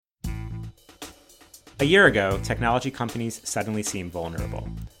A year ago, technology companies suddenly seemed vulnerable.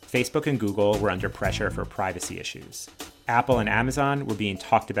 Facebook and Google were under pressure for privacy issues. Apple and Amazon were being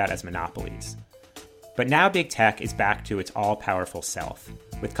talked about as monopolies. But now big tech is back to its all-powerful self,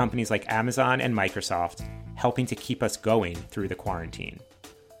 with companies like Amazon and Microsoft helping to keep us going through the quarantine.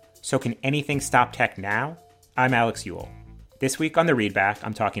 So can anything stop tech now? I'm Alex Eule. This week on The Readback,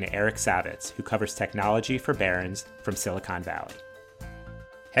 I'm talking to Eric Savitz, who covers technology for Barron's from Silicon Valley.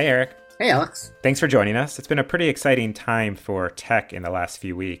 Hey, Eric. Hey, Alex. Thanks for joining us. It's been a pretty exciting time for tech in the last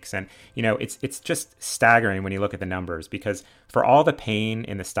few weeks. And, it's just staggering when you look at the numbers, because for all the pain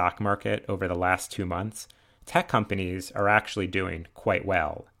in the stock market over the last 2 months, tech companies are actually doing quite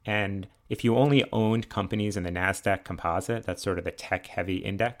well. And if you only owned companies in the NASDAQ composite, that's sort of the tech-heavy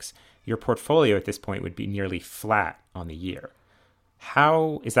index, your portfolio at this point would be nearly flat on the year.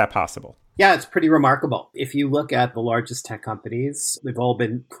 How is that possible? Yeah, it's pretty remarkable. If you look at the largest tech companies, they've all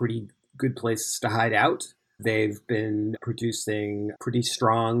been pretty good places to hide out. They've been producing pretty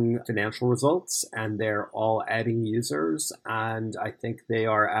strong financial results, and they're all adding users. And I think they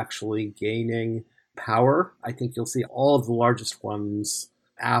are actually gaining power. I think you'll see all of the largest ones,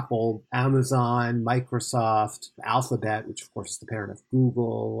 Apple, Amazon, Microsoft, Alphabet, which of course is the parent of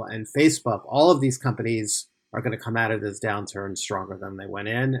Google, and Facebook. All of these companies are going to come out of this downturn stronger than they went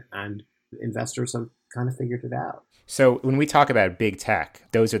in, and investors have kind of figured it out. So when we talk about big tech,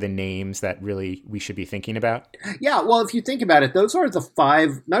 those are the names that really we should be thinking about? Yeah, well, if you think about it, those are the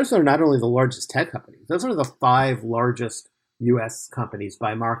five, those are not only the largest tech companies, those are the five largest U.S. companies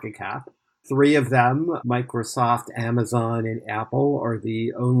by market cap. Three of them, Microsoft, Amazon, and Apple, are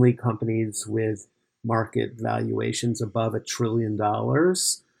the only companies with market valuations above $1 trillion.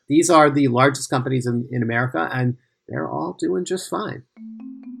 These are the largest companies in America, and they're all doing just fine.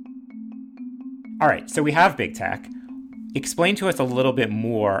 All right, so we have big tech. Explain to us a little bit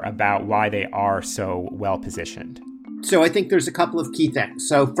more about why they are so well positioned. So I think there's a couple of key things.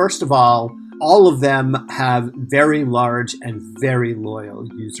 So first of all of them have very large and very loyal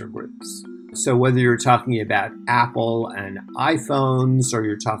user groups. So whether you're talking about Apple and iPhones, or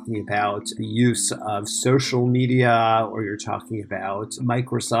you're talking about the use of social media, or you're talking about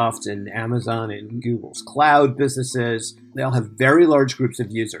Microsoft and Amazon and Google's cloud businesses, they all have very large groups of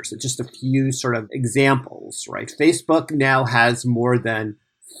users. So just a few sort of examples, right? Facebook now has more than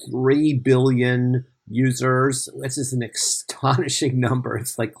 3 billion users. This is an astonishing number.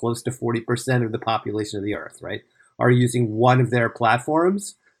 It's like close to 40% of the population of the earth, right, are using one of their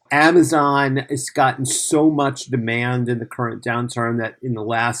platforms. Amazon has gotten so much demand in the current downturn that in the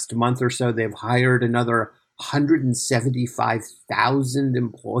last month or so, they've hired another 175,000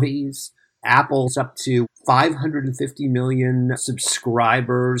 employees. Apple's up to 550 million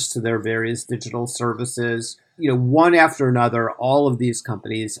subscribers to their various digital services. One after another, all of these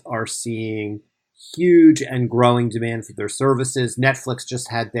companies are seeing huge and growing demand for their services. Netflix just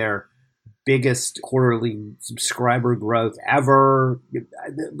had their biggest quarterly subscriber growth ever.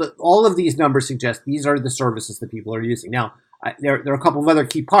 All of these numbers suggest these are the services that people are using. Now, there are a couple of other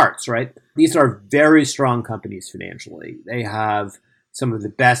key parts, right? These are very strong companies financially. They have some of the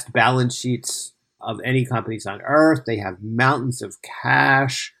best balance sheets of any companies on earth. They have mountains of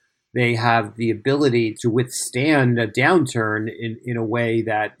cash. They have the ability to withstand a downturn in a way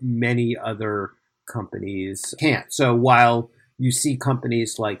that many other companies can't. So while you see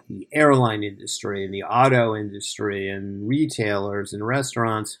companies like the airline industry and the auto industry and retailers and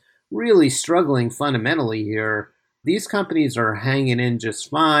restaurants really struggling fundamentally here, these companies are hanging in just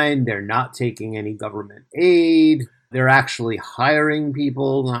fine. They're not taking any government aid. They're actually hiring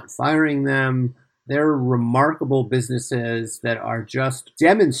people, not firing them. They're remarkable businesses that are just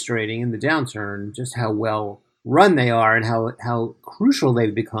demonstrating in the downturn just how well run they are and how crucial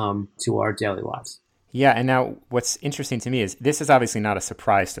they've become to our daily lives. Yeah, and now what's interesting to me is this is obviously not a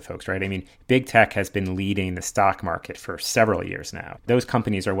surprise to folks, right? I mean, big tech has been leading the stock market for several years now. Those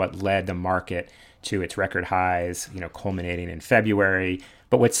companies are what led the market to its record highs, culminating in February.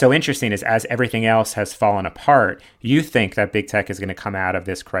 But what's so interesting is as everything else has fallen apart, you think that big tech is going to come out of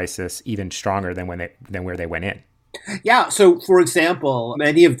this crisis even stronger than where they went in. Yeah. So, for example,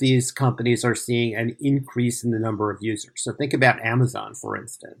 many of these companies are seeing an increase in the number of users. So think about Amazon, for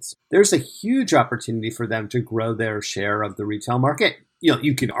instance. There's a huge opportunity for them to grow their share of the retail market.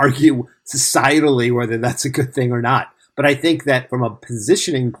 You can argue societally whether that's a good thing or not. But I think that from a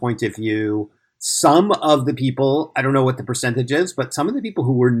positioning point of view, some of the people, I don't know what the percentage is, but some of the people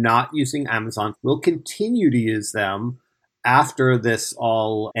who were not using Amazon will continue to use them after this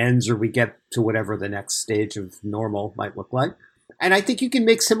all ends or we get to whatever the next stage of normal might look like. And I think you can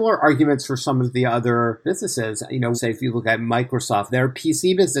make similar arguments for some of the other businesses. Say if you look at Microsoft, their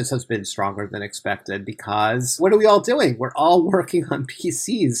PC business has been stronger than expected because what are we all doing? We're all working on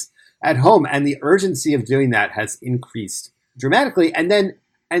PCs at home, and the urgency of doing that has increased dramatically. And then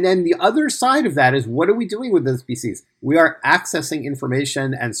the other side of that is, what are we doing with those PCs? We are accessing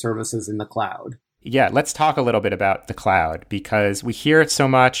information and services in the cloud. Yeah, let's talk a little bit about the cloud, because we hear it so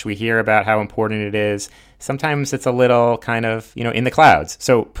much. We hear about how important it is. Sometimes it's a little kind of, in the clouds.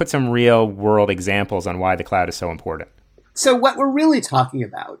 So put some real world examples on why the cloud is so important. So what we're really talking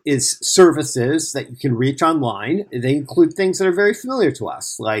about is services that you can reach online. They include things that are very familiar to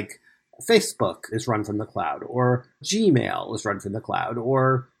us, like Facebook is run from the cloud, or Gmail is run from the cloud,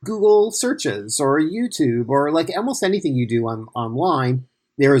 or Google searches, or YouTube, or like almost anything you do online.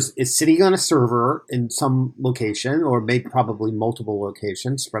 Is sitting on a server in some location, or maybe probably multiple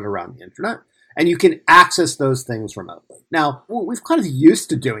locations spread around the internet, and you can access those things remotely. Now, we've kind of used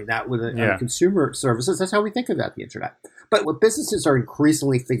to doing that with consumer services. That's how we think about the internet. But what businesses are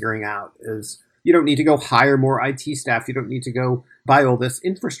increasingly figuring out is you don't need to go hire more IT staff. You don't need to go buy all this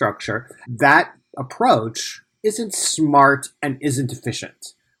infrastructure. That approach isn't smart and isn't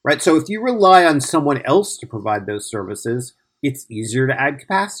efficient, right? So if you rely on someone else to provide those services, it's easier to add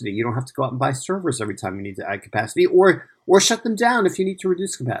capacity. You don't have to go out and buy servers every time you need to add capacity, or shut them down if you need to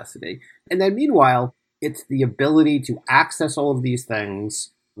reduce capacity. And then meanwhile, it's the ability to access all of these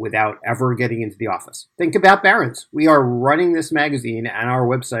things without ever getting into the office. Think about Barron's. We are running this magazine and our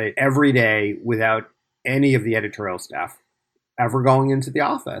website every day without any of the editorial staff ever going into the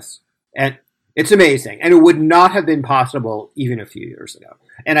office. And it's amazing. And it would not have been possible even a few years ago.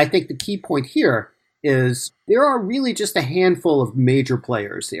 And I think the key point here is there are really just a handful of major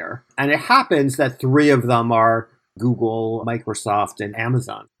players here. And it happens that three of them are Google, Microsoft, and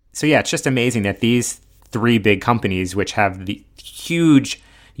Amazon. So yeah, it's just amazing that these three big companies, which have the huge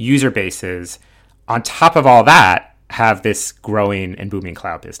user bases, on top of all that, have this growing and booming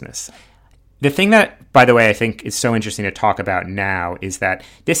cloud business. The thing that, by the way, I think is so interesting to talk about now is that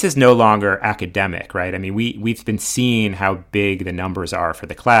this is no longer academic, right? I mean, we've been seeing how big the numbers are for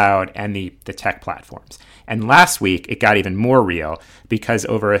the cloud and the tech platforms. And last week, it got even more real because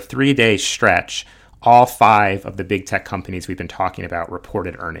over a 3-day stretch, all 5 of the big tech companies we've been talking about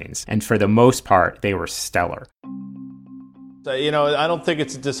reported earnings. And for the most part, they were stellar. I don't think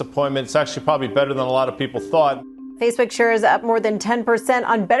it's a disappointment. It's actually probably better than a lot of people thought. Facebook shares up more than 10%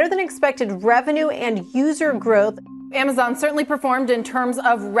 on better than expected revenue and user growth. Amazon certainly performed in terms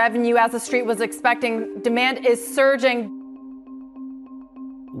of revenue as the street was expecting. Demand is surging.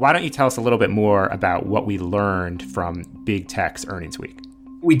 Why don't you tell us a little bit more about what we learned from big tech's earnings week?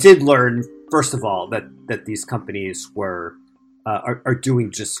 We did learn, first of all, that these companies are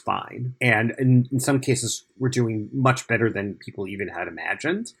doing just fine. And in some cases, we're doing much better than people even had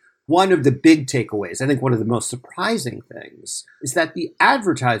imagined. One of the big takeaways, I think one of the most surprising things, is that the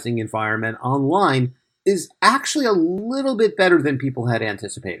advertising environment online is actually a little bit better than people had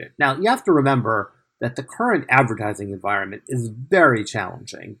anticipated. Now, you have to remember that the current advertising environment is very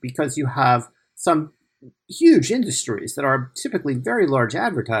challenging because you have some huge industries that are typically very large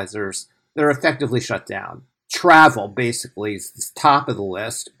advertisers that are effectively shut down. Travel, basically, is the top of the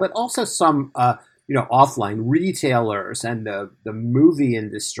list, but also some offline retailers and the movie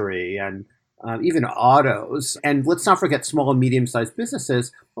industry and even autos. And let's not forget small and medium-sized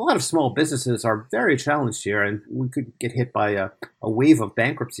businesses. A lot of small businesses are very challenged here, and we could get hit by a wave of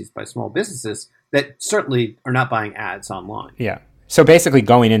bankruptcies by small businesses that certainly are not buying ads online. Yeah. So basically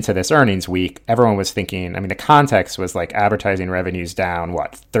going into this earnings week, everyone was thinking, the context was like advertising revenues down,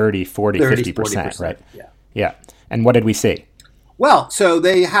 30, 40, 50%, right? Yeah. Yeah. And what did we see? Well, so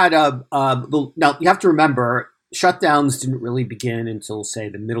they had now you have to remember, shutdowns didn't really begin until, say,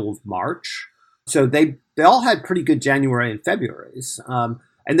 the middle of March. So they all had pretty good January and Februarys.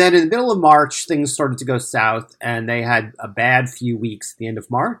 And then in the middle of March, things started to go south, and they had a bad few weeks at the end of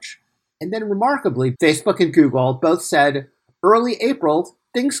March. And then remarkably, Facebook and Google both said early April,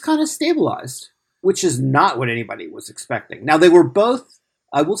 things kind of stabilized, which is not what anybody was expecting. Now, they were both,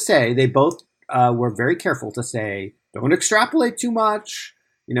 I will say, they both were very careful to say, don't extrapolate too much.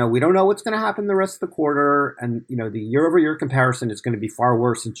 We don't know what's going to happen the rest of the quarter. And, the year-over-year comparison is going to be far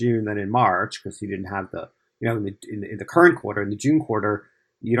worse in June than in March because you didn't have in the current quarter, in the June quarter,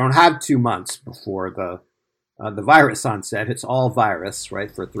 you don't have 2 months before the virus onset. It's all virus,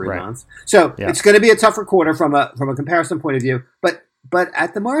 right, for 3 months. So It's going to be a tougher quarter from a comparison point of view. But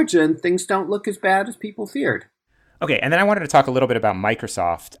at the margin, things don't look as bad as people feared. Okay, and then I wanted to talk a little bit about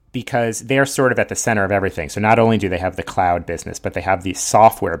Microsoft because they're sort of at the center of everything. So not only do they have the cloud business, but they have the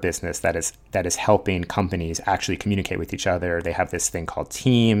software business that is helping companies actually communicate with each other. They have this thing called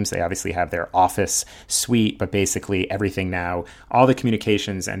Teams. They obviously have their Office suite, but basically everything now, all the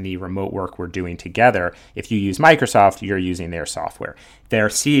communications and the remote work we're doing together, if you use Microsoft, you're using their software. Their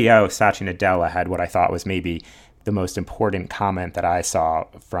CEO, Satya Nadella, had what I thought was maybe the most important comment that I saw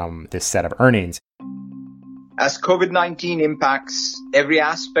from this set of earnings. As COVID-19 impacts every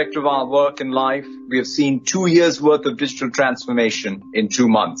aspect of our work and life, we have seen 2 years' worth of digital transformation in 2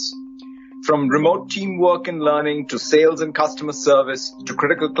 months. From remote teamwork and learning to sales and customer service to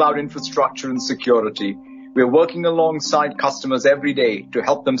critical cloud infrastructure and security, we are working alongside customers every day to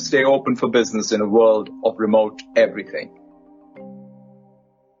help them stay open for business in a world of remote everything.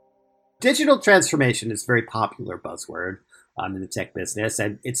 Digital transformation is a very popular buzzword in the tech business.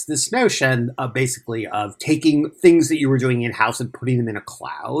 And it's this notion of basically of taking things that you were doing in-house and putting them in a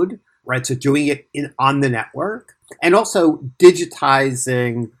cloud, right? So doing it on the network and also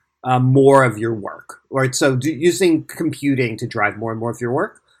digitizing more of your work, right? So using computing to drive more and more of your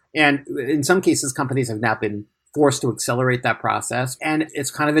work. And in some cases, companies have now been forced to accelerate that process. And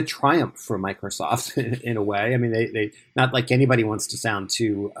it's kind of a triumph for Microsoft in a way. I mean, they not like anybody wants to sound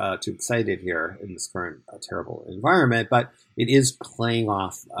too excited here in this current terrible environment, but it is playing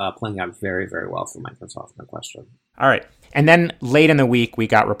out very, very well for Microsoft, no question. All right. And then late in the week, we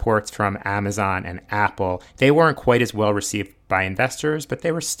got reports from Amazon and Apple. They weren't quite as well received by investors, but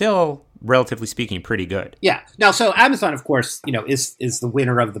they were still, relatively speaking, pretty good. Yeah. Now, so Amazon, of course, is the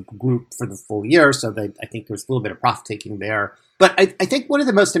winner of the group for the full year. So I think there's a little bit of profit taking there. But I think one of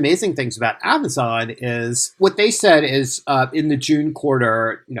the most amazing things about Amazon is what they said is in the June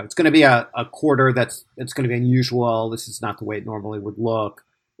quarter, it's going to be a quarter that's going to be unusual. This is not the way it normally would look.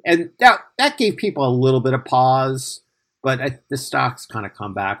 And that gave people a little bit of pause. But the stock's kind of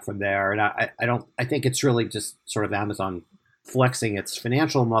come back from there. And I think it's really just sort of Amazon flexing its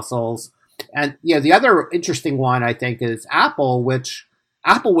financial muscles. And the other interesting one, I think, is Apple, which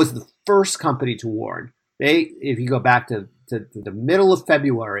Apple was the first company to warn. If you go back to the middle of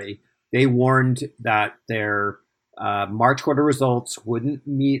February, they warned that their March quarter results wouldn't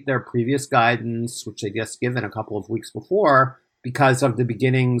meet their previous guidance, which they just given a couple of weeks before, because of the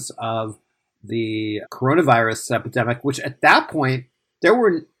beginnings of the coronavirus epidemic, which at that point, there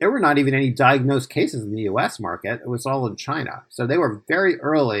were not even any diagnosed cases in the U.S. market. It was all in China. So they were very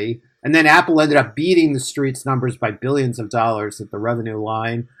early. And then Apple ended up beating the street's numbers by billions of dollars at the revenue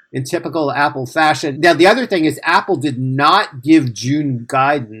line in typical Apple fashion. Now, the other thing is Apple did not give June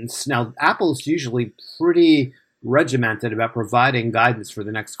guidance. Now, Apple's usually pretty regimented about providing guidance for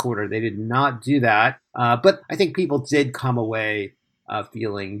the next quarter. They did not do that. But I think people did come away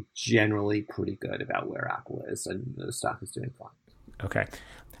feeling generally pretty good about where Apple is, and the stock is doing fine. Okay.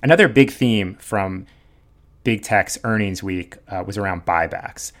 Another big theme from big tech's earnings week was around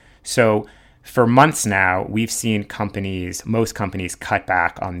buybacks. So for months now, we've seen most companies cut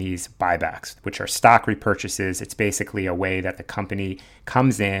back on these buybacks, which are stock repurchases. It's basically a way that the company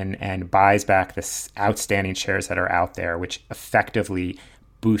comes in and buys back the outstanding shares that are out there, which effectively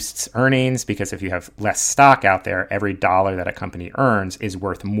boosts earnings, because if you have less stock out there, every dollar that a company earns is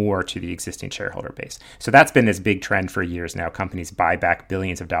worth more to the existing shareholder base. So that's been this big trend for years now. Companies buy back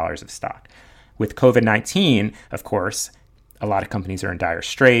billions of dollars of stock. With COVID-19, of course, a lot of companies are in dire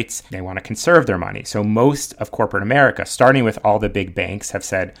straits. They want to conserve their money. So most of corporate America, starting with all the big banks, have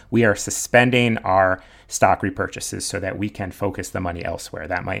said, we are suspending our stock repurchases so that we can focus the money elsewhere.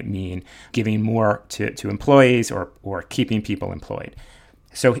 That might mean giving more to employees or keeping people employed.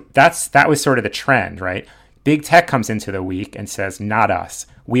 So that was sort of the trend, right? Big tech comes into the week and says, not us.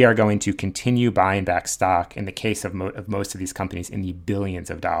 We are going to continue buying back stock, in the case of most of these companies, in the billions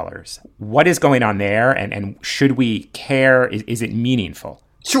of dollars. What is going on there, and should we care? Is it meaningful?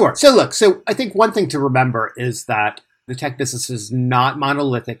 Sure. So I think one thing to remember is that the tech business is not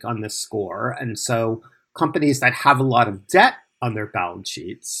monolithic on this score. And so companies that have a lot of debt on their balance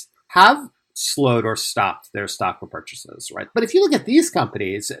sheets have slowed or stopped their stock repurchases, right? But if you look at these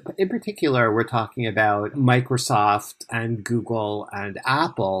companies, in particular, we're talking about Microsoft and Google and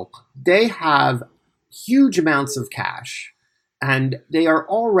Apple, they have huge amounts of cash and they are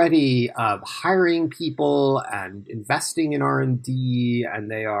already hiring people and investing in R&D,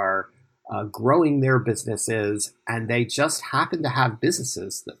 and they are growing their businesses, and they just happen to have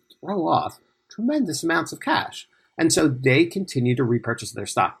businesses that throw off tremendous amounts of cash. And so they continue to repurchase their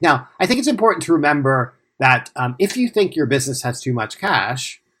stock. Now, I think it's important to remember that if you think your business has too much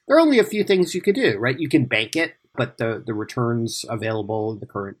cash, there are only a few things you could do, right? You can bank it, but the returns available in the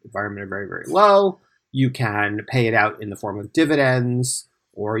current environment are very, very low. You can pay it out in the form of dividends,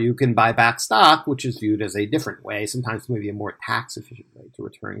 or you can buy back stock, which is viewed as a different way, sometimes maybe a more tax-efficient way to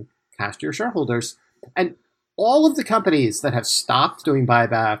return cash to your shareholders. And all of the companies that have stopped doing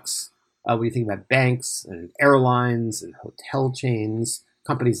buybacks, when you think about banks and airlines and hotel chains,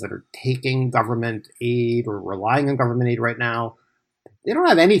 companies that are taking government aid or relying on government aid right now, they don't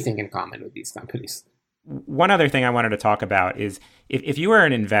have anything in common with these companies. One other thing I wanted to talk about is if you were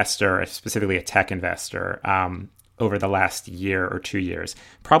an investor, specifically a tech investor, over the last year or 2 years,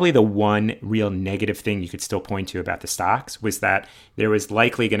 probably the one real negative thing you could still point to about the stocks was that there was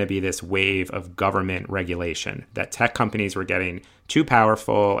likely going to be this wave of government regulation, that tech companies were getting too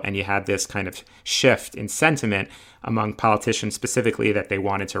powerful, and you had this kind of shift in sentiment among politicians specifically that they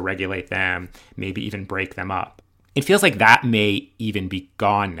wanted to regulate them, maybe even break them up. It feels like that may even be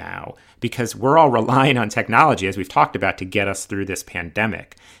gone now because we're all relying on technology, as we've talked about, to get us through this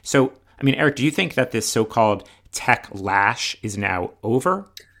pandemic. So, I mean, Eric, do you think that this so-called tech lash is now over?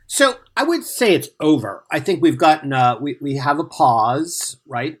 So I would say it's over. I think we've gotten, we have a pause,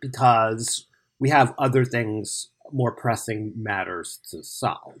 right? Because we have other things, more pressing matters to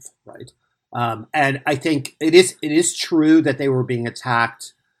solve, right? And I think it is true that they were being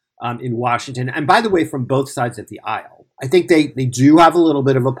attacked in Washington. And by the way, from both sides of the aisle. I think they do have a little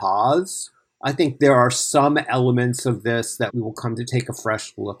bit of a pause. I think there are some elements of this that we will come to take a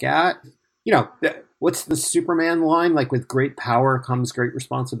fresh look at. You know, what's the Superman line? Like, with great power comes great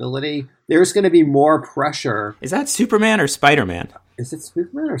responsibility. There's going to be more pressure. Is that Superman or Spider-Man? Is it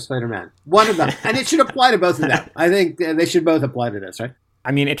Superman or Spider-Man? One of them. And it should apply to both of them. I think they should both apply to this, right?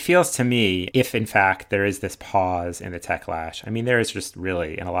 I mean, it feels to me, if in fact there is this pause in the tech lash, I mean, there is just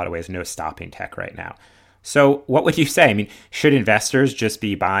really, in a lot of ways, no stopping tech right now. So what would you say? I mean, should investors just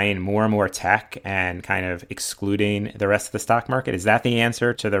be buying more and more tech and kind of excluding the rest of the stock market? Is that the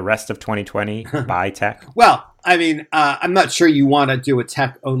answer to the rest of 2020? Buy tech? Well, I mean, I'm not sure you want to do a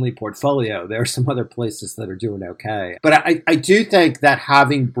tech-only portfolio. There are some other places that are doing okay. But I do think that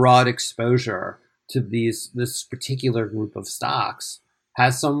having broad exposure to this particular group of stocks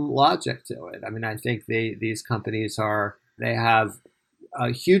has some logic to it. I mean, I think these companies they have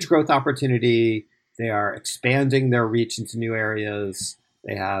a huge growth opportunity. They are expanding their reach into new areas.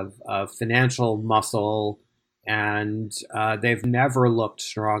 They have financial muscle, and they've never looked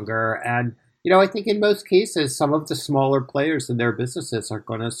stronger. And, you know, I think in most cases, some of the smaller players in their businesses are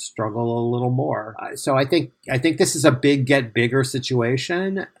going to struggle a little more. So I think this is a big get bigger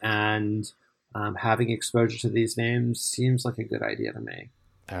situation, and having exposure to these names seems like a good idea to me.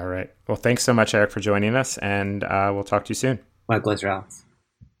 All right. Well, thanks so much, Eric, for joining us, and we'll talk to you soon. My pleasure, Alex.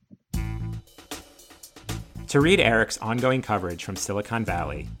 To read Eric's ongoing coverage from Silicon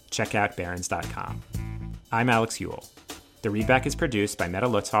Valley, check out Barron's.com. I'm Alex Ewell. The Readback is produced by Meta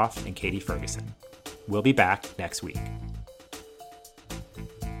Lutzoff and Katie Ferguson. We'll be back next week.